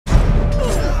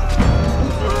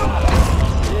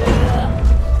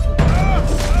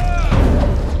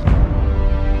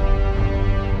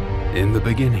In the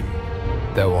beginning,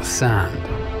 there was sand.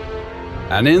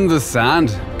 And in the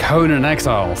sand, Conan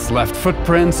Exiles left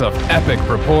footprints of epic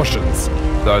proportions,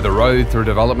 though the road through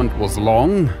development was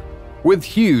long, with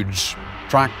huge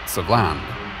tracts of land.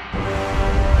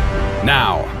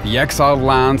 Now, the exiled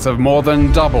lands have more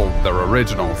than doubled their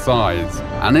original size,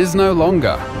 and is no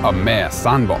longer a mere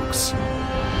sandbox.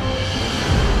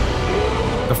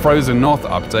 The Frozen North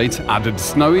update added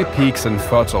snowy peaks and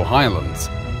fertile highlands,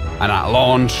 and at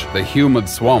launch, the humid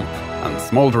swamp and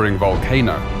smoldering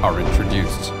volcano are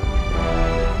introduced.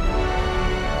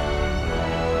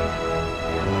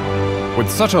 With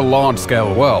such a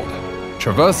large-scale world,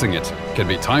 traversing it can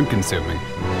be time-consuming.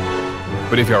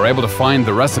 But if you're able to find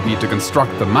the recipe to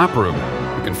construct the map room,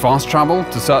 you can fast travel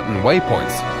to certain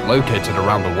waypoints located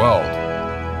around the world.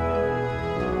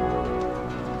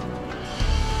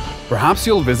 Perhaps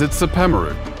you'll visit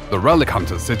Sepemeru, the relic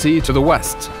hunter city to the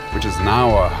west, which is now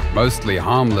a mostly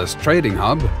harmless trading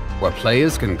hub where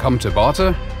players can come to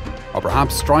barter, or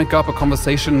perhaps strike up a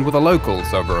conversation with the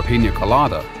locals over a pina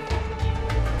colada.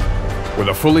 With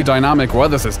a fully dynamic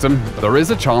weather system, there is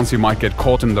a chance you might get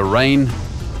caught in the rain,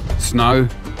 snow,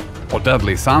 or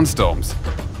deadly sandstorms.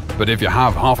 But if you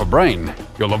have half a brain,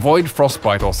 you'll avoid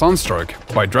frostbite or sunstroke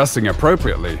by dressing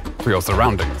appropriately for your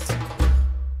surroundings.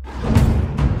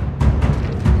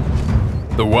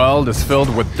 The world is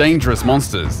filled with dangerous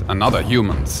monsters and other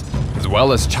humans, as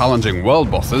well as challenging world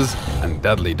bosses and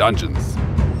deadly dungeons.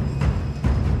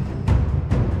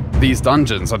 These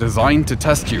dungeons are designed to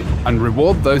test you and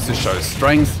reward those who show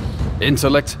strength,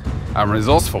 intellect, and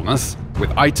resourcefulness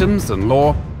with items and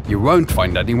lore you won't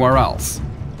find anywhere else.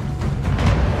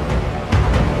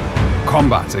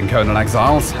 Combat in Conan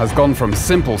Exiles has gone from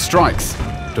simple strikes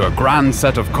to a grand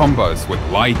set of combos with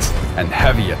light and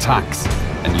heavy attacks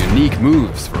and unique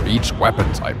moves for each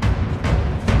weapon type.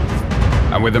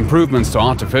 And with improvements to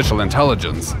artificial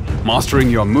intelligence, mastering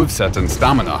your moveset and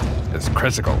stamina is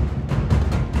critical.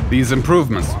 These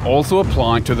improvements also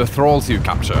apply to the thralls you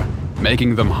capture,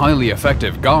 making them highly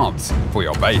effective guards for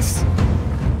your base.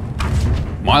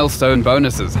 Milestone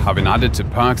bonuses have been added to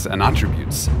perks and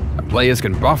attributes, and players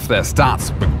can buff their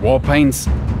stats with war paints,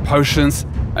 potions,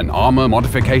 and armor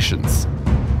modifications.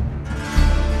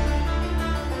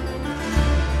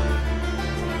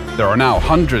 There are now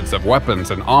hundreds of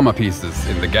weapons and armor pieces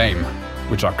in the game,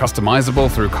 which are customizable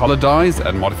through color dyes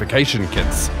and modification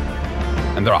kits.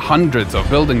 And there are hundreds of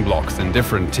building blocks in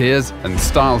different tiers and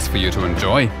styles for you to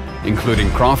enjoy, including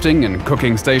crafting and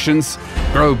cooking stations,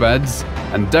 grow beds,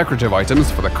 and decorative items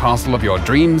for the castle of your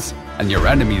dreams and your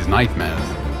enemy's nightmares.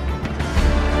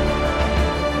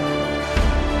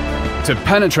 To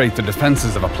penetrate the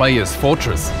defenses of a player's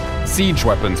fortress, siege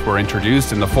weapons were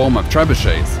introduced in the form of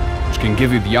trebuchets, which can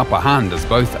give you the upper hand as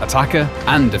both attacker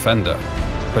and defender,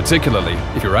 particularly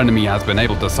if your enemy has been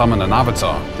able to summon an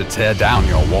avatar to tear down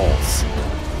your walls.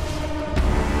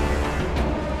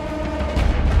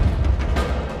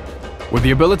 With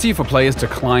the ability for players to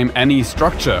climb any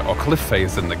structure or cliff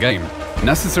face in the game,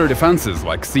 necessary defenses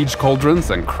like siege cauldrons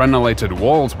and crenellated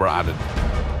walls were added.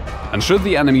 And should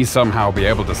the enemy somehow be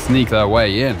able to sneak their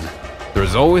way in, there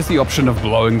is always the option of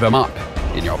blowing them up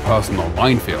in your personal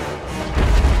minefield.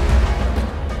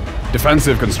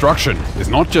 Defensive construction is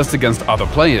not just against other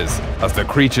players, as the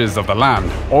creatures of the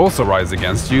land also rise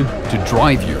against you to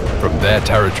drive you from their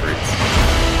territories.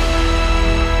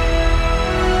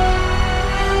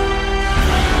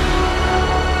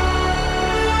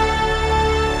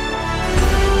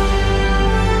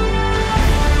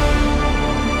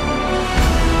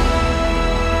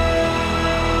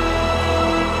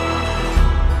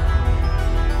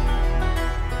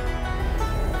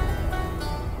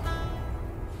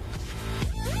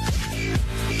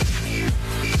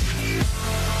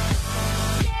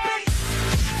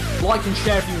 Like and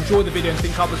share if you enjoy the video and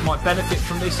think others might benefit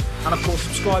from this, and of course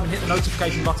subscribe and hit the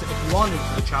notification button if you are new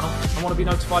to the channel and want to be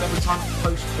notified every time I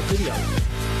post a video.